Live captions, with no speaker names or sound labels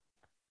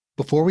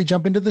Before we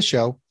jump into the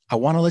show, I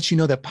want to let you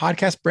know that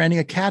Podcast Branding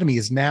Academy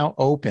is now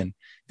open.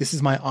 This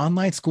is my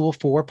online school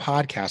for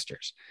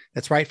podcasters.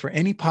 That's right, for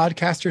any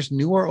podcasters,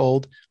 new or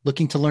old,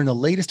 looking to learn the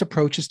latest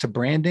approaches to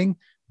branding,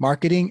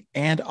 marketing,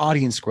 and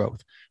audience growth.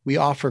 We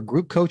offer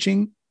group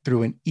coaching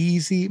through an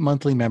easy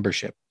monthly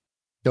membership.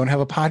 Don't have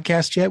a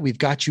podcast yet? We've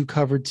got you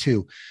covered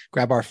too.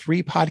 Grab our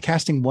free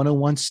Podcasting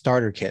 101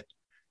 starter kit.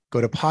 Go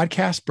to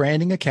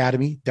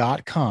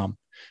podcastbrandingacademy.com.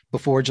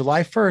 Before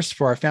July 1st,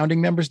 for our founding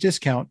members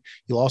discount,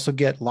 you'll also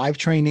get live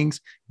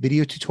trainings,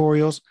 video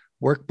tutorials,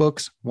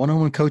 workbooks,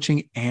 one-on-one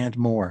coaching, and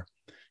more.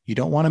 You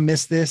don't want to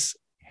miss this.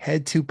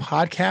 Head to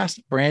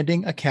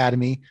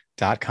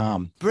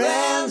podcastbrandingacademy.com.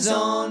 Brands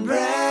on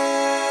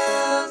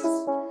Brands.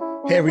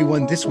 Hey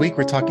everyone, this week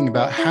we're talking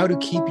about how to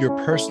keep your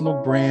personal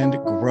brand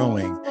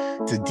growing.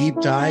 It's a deep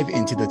dive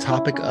into the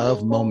topic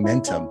of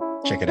momentum.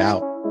 Check it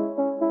out.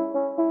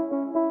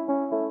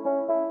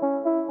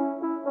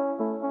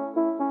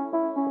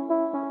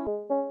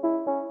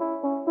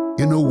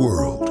 In a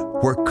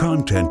world where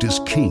content is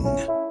king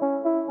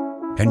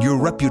and your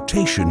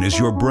reputation is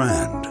your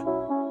brand,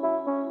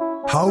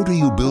 how do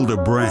you build a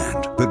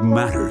brand that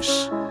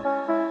matters?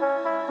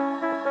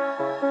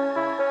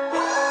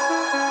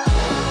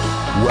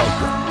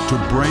 Welcome to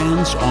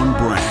Brands on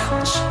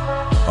Brands,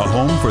 a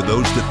home for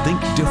those that think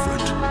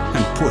different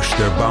and push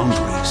their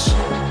boundaries.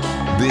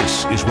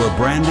 This is where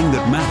branding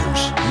that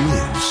matters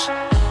lives.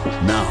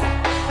 Now,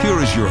 here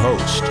is your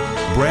host,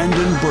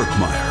 Brandon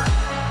Birkmeyer.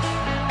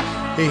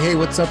 Hey,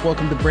 what's up?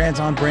 Welcome to Brands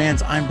on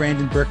Brands. I'm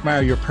Brandon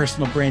Birkmeyer, your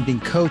personal branding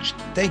coach.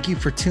 Thank you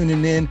for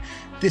tuning in.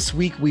 This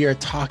week, we are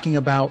talking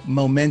about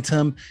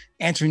momentum,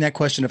 answering that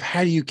question of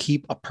how do you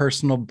keep a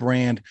personal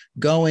brand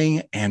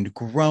going and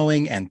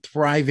growing and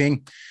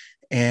thriving?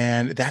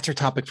 And that's our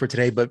topic for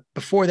today. But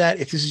before that,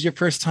 if this is your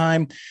first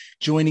time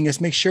joining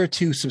us, make sure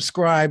to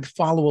subscribe,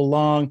 follow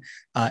along,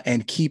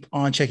 and keep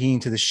on checking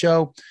into the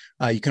show.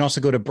 You can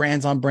also go to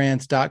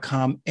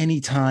brandsonbrands.com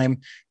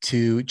anytime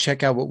to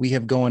check out what we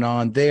have going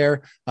on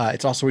there.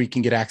 It's also where you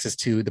can get access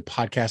to the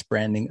Podcast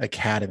Branding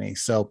Academy.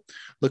 So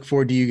look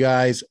forward to you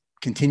guys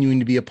continuing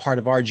to be a part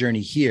of our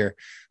journey here.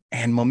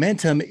 And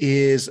momentum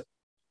is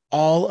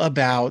all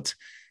about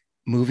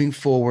moving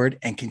forward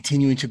and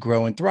continuing to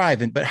grow and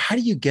thrive. But how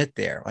do you get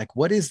there? Like,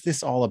 what is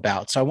this all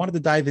about? So I wanted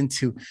to dive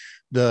into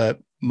the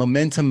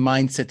momentum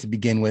mindset to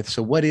begin with.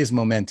 So what is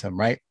momentum,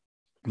 right?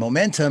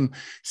 Momentum,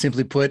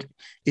 simply put,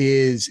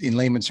 is in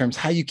layman's terms,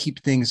 how you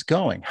keep things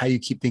going, how you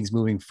keep things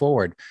moving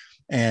forward.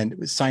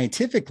 And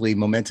scientifically,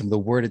 momentum, the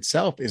word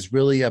itself, is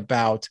really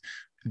about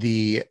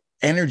the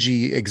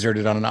energy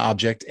exerted on an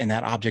object and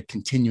that object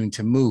continuing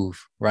to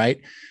move,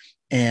 right?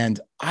 And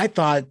I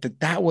thought that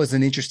that was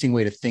an interesting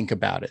way to think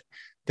about it,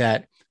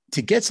 that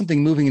to get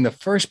something moving in the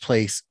first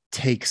place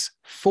takes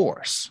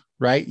force,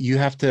 right? You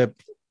have to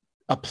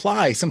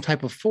apply some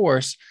type of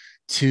force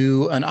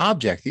to an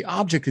object. The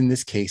object in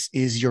this case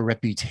is your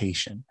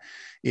reputation.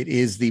 It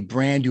is the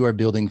brand you are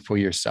building for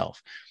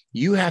yourself.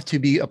 You have to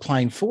be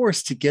applying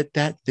force to get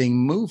that thing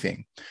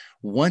moving.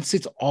 Once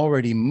it's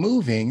already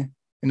moving,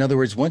 in other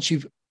words, once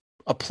you've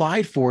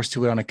applied force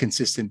to it on a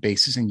consistent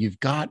basis and you've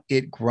got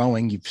it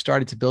growing, you've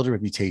started to build a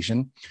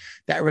reputation,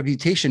 that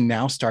reputation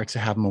now starts to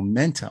have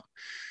momentum.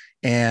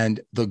 And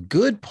the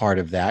good part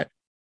of that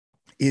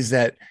is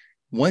that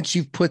once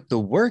you've put the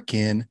work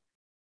in,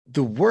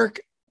 the work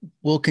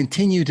will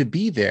continue to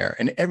be there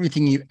and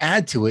everything you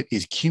add to it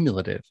is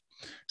cumulative.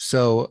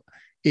 So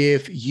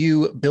if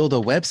you build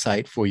a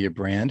website for your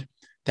brand,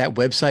 that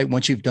website,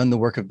 once you've done the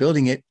work of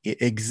building it,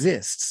 it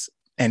exists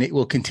and it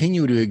will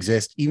continue to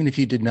exist even if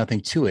you did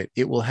nothing to it.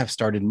 It will have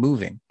started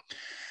moving.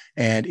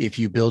 And if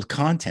you build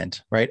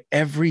content, right,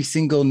 every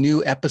single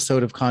new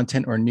episode of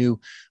content or new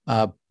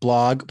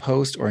blog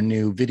post or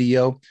new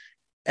video,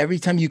 every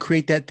time you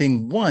create that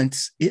thing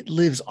once, it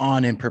lives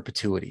on in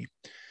perpetuity.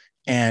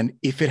 And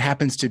if it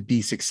happens to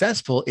be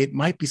successful, it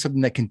might be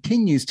something that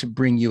continues to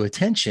bring you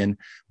attention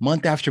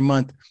month after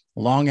month,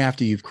 long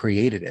after you've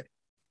created it.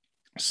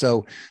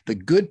 So the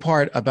good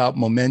part about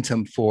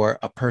momentum for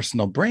a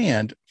personal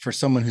brand, for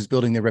someone who's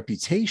building their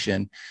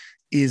reputation,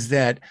 is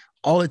that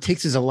all it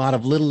takes is a lot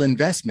of little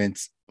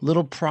investments,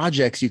 little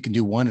projects you can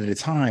do one at a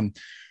time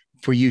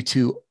for you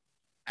to,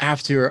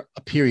 after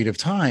a period of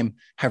time,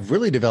 have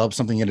really developed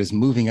something that is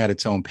moving at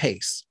its own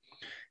pace.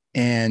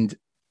 And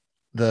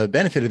the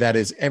benefit of that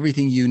is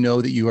everything you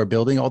know that you are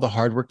building, all the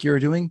hard work you're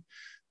doing,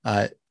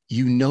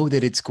 you know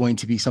that it's going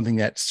to be something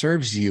that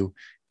serves you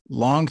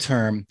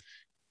long-term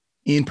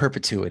in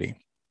perpetuity.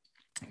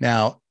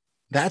 Now,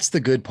 that's the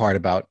good part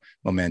about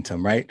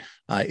momentum, right?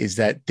 Is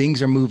that things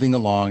are moving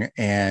along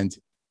and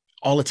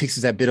all it takes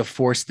is that bit of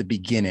force at the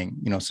beginning,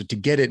 so to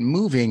get it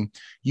moving,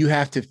 you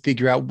have to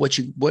figure out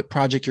what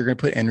project you're going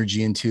to put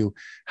energy into.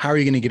 How are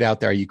you going to get out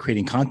there? Are you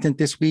creating content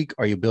this week?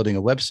 Are you building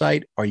a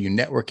website? Are you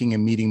networking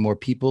and meeting more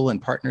people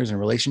and partners and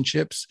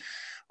relationships?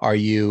 Are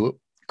you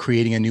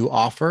creating a new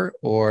offer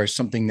or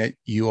something that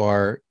you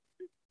are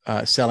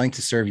selling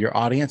to serve your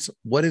audience?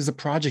 What is the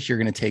project you're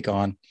going to take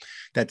on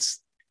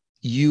that's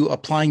you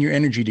applying your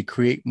energy to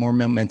create more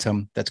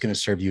momentum that's going to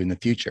serve you in the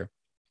future?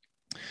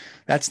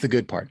 That's the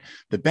good part.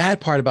 The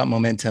bad part about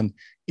momentum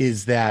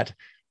is that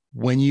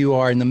when you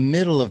are in the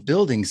middle of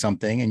building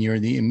something and you're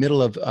in the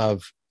middle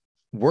of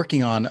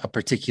working on a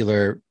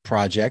particular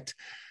project,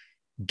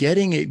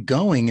 getting it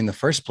going in the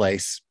first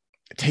place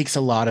takes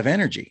a lot of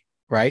energy,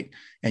 right?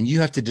 And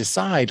you have to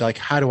decide, like,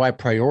 how do I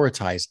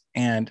prioritize?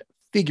 And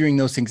figuring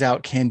those things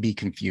out can be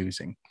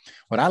confusing.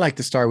 What I like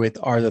to start with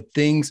are the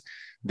things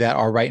that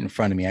are right in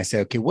front of me. I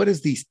say, okay, what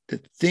is the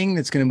thing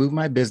that's going to move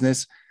my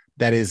business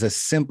that is a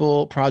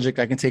simple project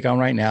I can take on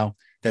right now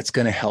that's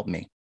going to help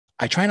me?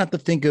 I try not to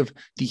think of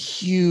the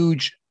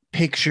huge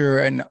picture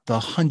and the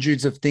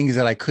hundreds of things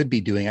that I could be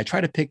doing. I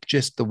try to pick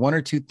just the one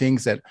or two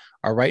things that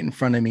are right in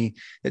front of me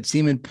that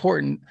seem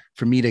important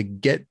for me to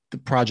get the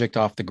project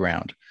off the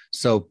ground.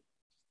 So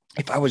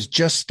if I was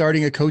just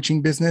starting a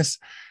coaching business,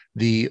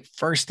 the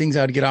first things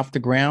I would get off the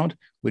ground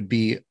would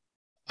be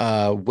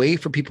a way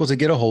for people to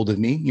get a hold of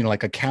me,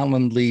 like a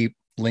Calendly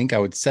link. I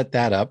would set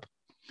that up,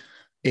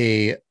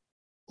 a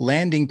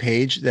landing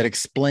page that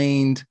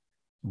explained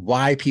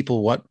why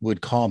people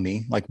would call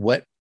me, like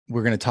what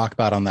we're going to talk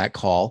about on that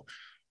call,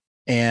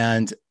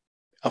 and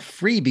a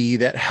freebie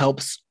that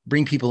helps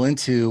bring people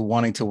into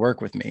wanting to work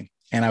with me.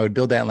 And I would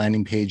build that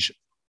landing page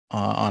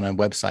on a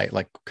website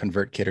like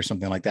ConvertKit or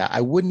something like that.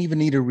 I wouldn't even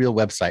need a real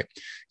website,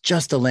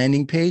 just a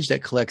landing page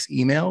that collects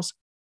emails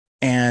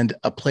and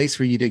a place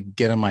for you to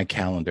get on my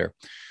calendar.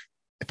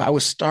 If I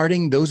was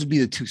starting, those would be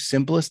the two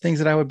simplest things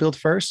that I would build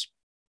first,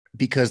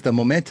 because the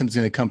momentum is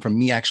going to come from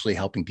me actually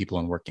helping people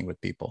and working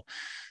with people.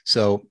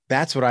 So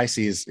that's what I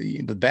see is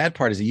the bad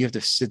part is that you have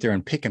to sit there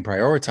and pick and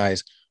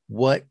prioritize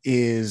what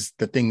is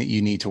the thing that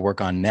you need to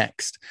work on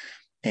next.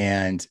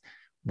 And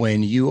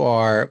when you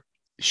are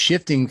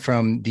shifting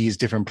from these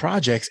different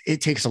projects,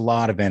 it takes a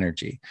lot of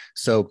energy.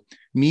 So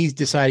me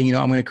deciding,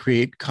 I'm going to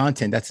create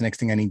content, that's the next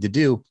thing I need to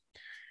do.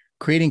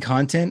 Creating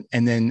content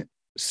and then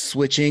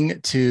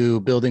switching to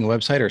building a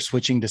website or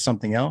switching to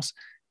something else,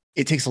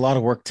 it takes a lot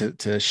of work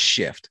to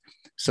shift.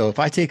 So if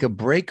I take a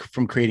break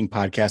from creating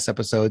podcast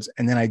episodes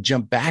and then I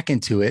jump back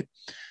into it,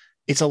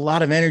 it's a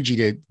lot of energy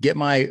to get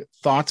my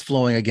thoughts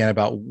flowing again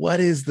about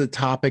what is the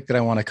topic that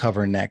I want to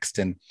cover next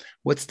and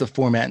what's the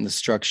format and the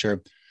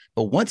structure.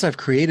 But once I've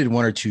created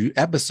one or two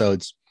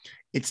episodes,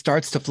 it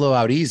starts to flow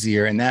out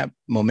easier, and that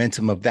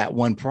momentum of that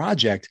one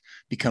project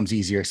becomes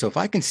easier. So if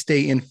I can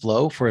stay in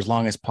flow for as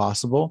long as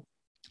possible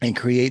and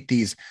create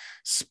these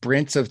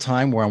sprints of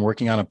time where I'm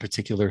working on a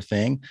particular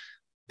thing,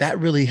 that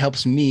really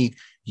helps me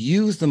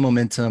use the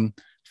momentum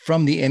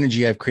from the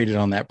energy I've created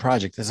on that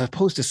project, as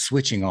opposed to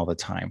switching all the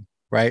time,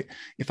 right?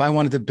 If I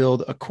wanted to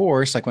build a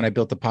course, like when I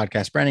built the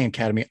Podcast Branding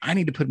Academy, I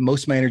need to put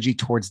most of my energy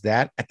towards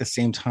that at the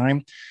same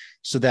time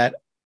so that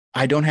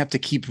I don't have to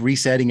keep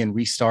resetting and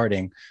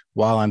restarting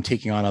while I'm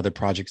taking on other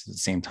projects at the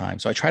same time.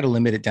 So I try to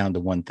limit it down to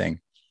one thing.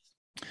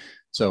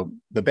 So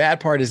the bad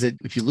part is that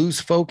if you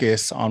lose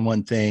focus on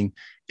one thing,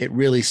 it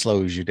really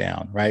slows you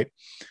down, right?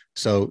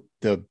 So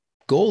the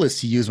goal is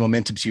to use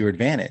momentum to your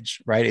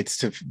advantage, right? It's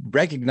to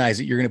recognize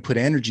that you're going to put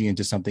energy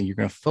into something, you're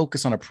going to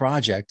focus on a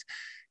project,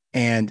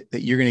 and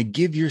that you're going to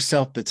give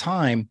yourself the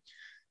time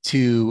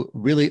to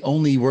really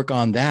only work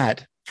on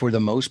that for the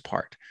most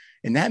part.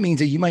 And that means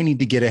that you might need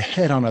to get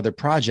ahead on other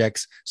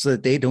projects so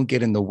that they don't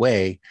get in the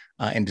way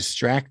and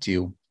distract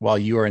you while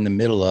you are in the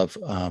middle of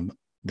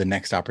the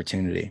next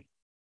opportunity.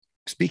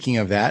 Speaking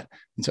of that,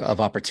 of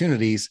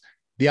opportunities,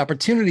 the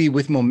opportunity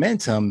with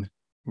momentum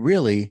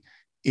really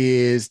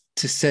is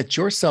to set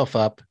yourself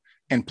up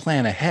and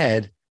plan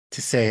ahead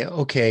to say,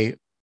 okay,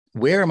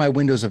 where are my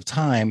windows of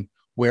time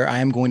where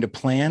I'm going to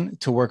plan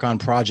to work on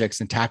projects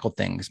and tackle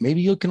things?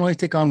 Maybe you can only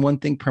take on one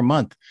thing per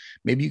month.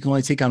 Maybe you can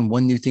only take on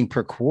one new thing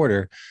per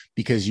quarter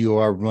because you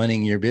are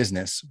running your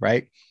business,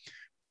 right?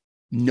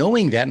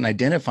 Knowing that and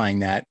identifying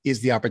that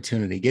is the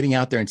opportunity, getting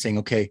out there and saying,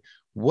 okay,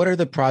 what are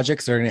the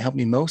projects that are going to help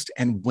me most?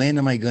 And when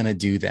am I going to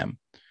do them,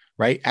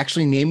 right?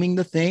 Actually naming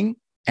the thing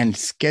and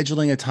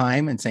scheduling a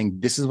time and saying,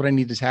 this is what I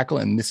need to tackle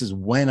and this is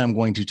when I'm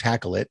going to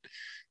tackle it,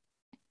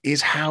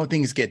 is how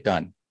things get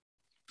done.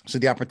 So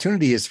the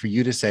opportunity is for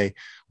you to say,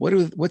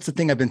 what's the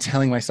thing I've been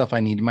telling myself I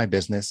need in my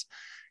business,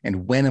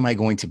 and when am I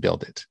going to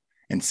build it,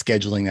 and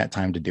scheduling that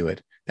time to do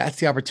it. That's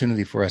the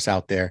opportunity for us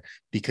out there,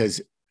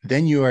 because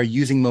then you are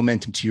using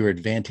momentum to your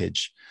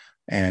advantage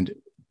and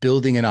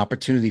building an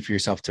opportunity for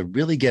yourself to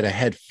really get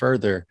ahead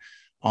further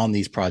on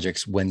these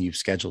projects when you've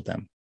scheduled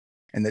them.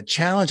 And the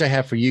challenge I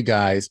have for you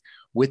guys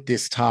with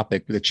this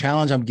topic, the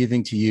challenge I'm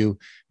giving to you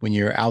when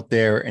you're out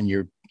there and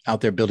you're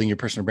out there building your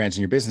personal brands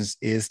in your business,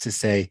 is to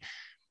say,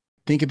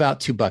 think about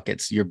two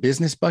buckets, your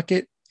business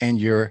bucket and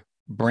your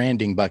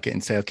branding bucket,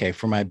 and say, okay,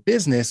 for my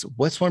business,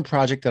 what's one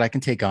project that I can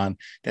take on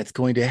that's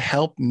going to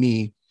help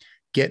me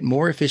get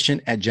more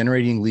efficient at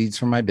generating leads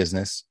for my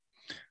business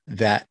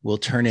that will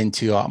turn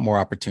into more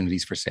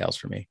opportunities for sales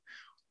for me?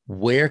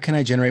 Where can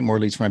I generate more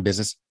leads for my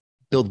business?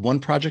 Build one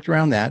project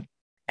around that,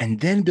 and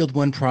then build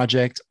one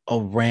project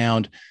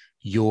around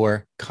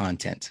your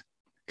content,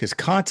 because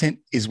content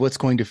is what's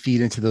going to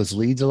feed into those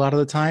leads a lot of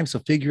the time. So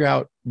figure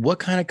out, what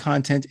kind of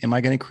content am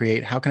I going to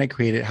create? How can I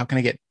create it? How can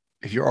I get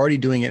if you're already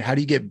doing it, how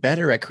do you get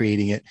better at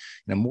creating it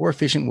in a more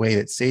efficient way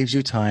that saves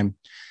you time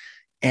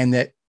and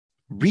that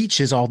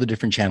reaches all the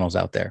different channels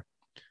out there?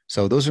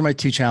 So those are my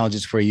 2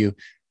 challenges for you: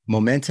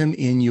 momentum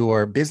in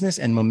your business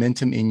and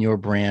momentum in your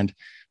brand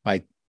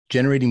by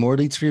generating more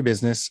leads for your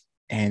business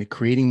and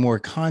creating more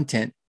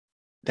content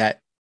that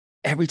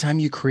every time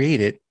you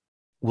create it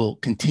will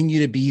continue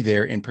to be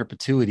there in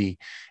perpetuity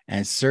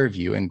and serve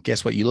you. And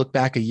guess what? You look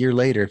back a year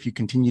later, if you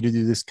continue to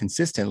do this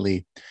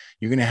consistently,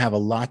 you're going to have a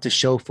lot to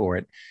show for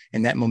it.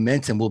 And that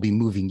momentum will be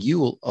moving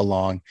you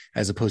along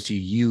as opposed to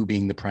you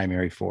being the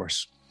primary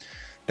force.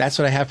 That's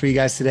what I have for you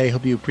guys today.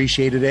 Hope you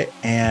appreciated it.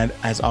 And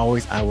as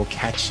always, I will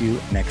catch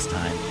you next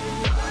time.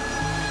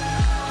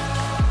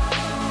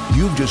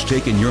 You've just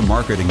taken your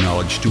marketing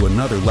knowledge to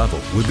another level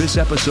with this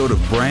episode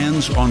of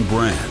Brands on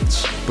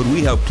Brands. But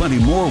we have plenty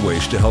more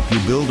ways to help you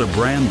build a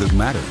brand that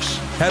matters.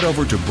 Head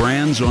over to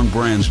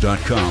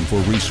brandsonbrands.com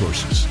for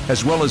resources,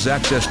 as well as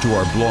access to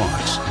our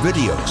blogs,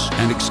 videos,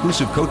 and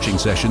exclusive coaching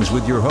sessions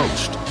with your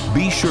host.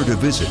 Be sure to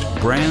visit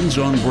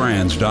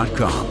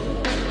brandsonbrands.com.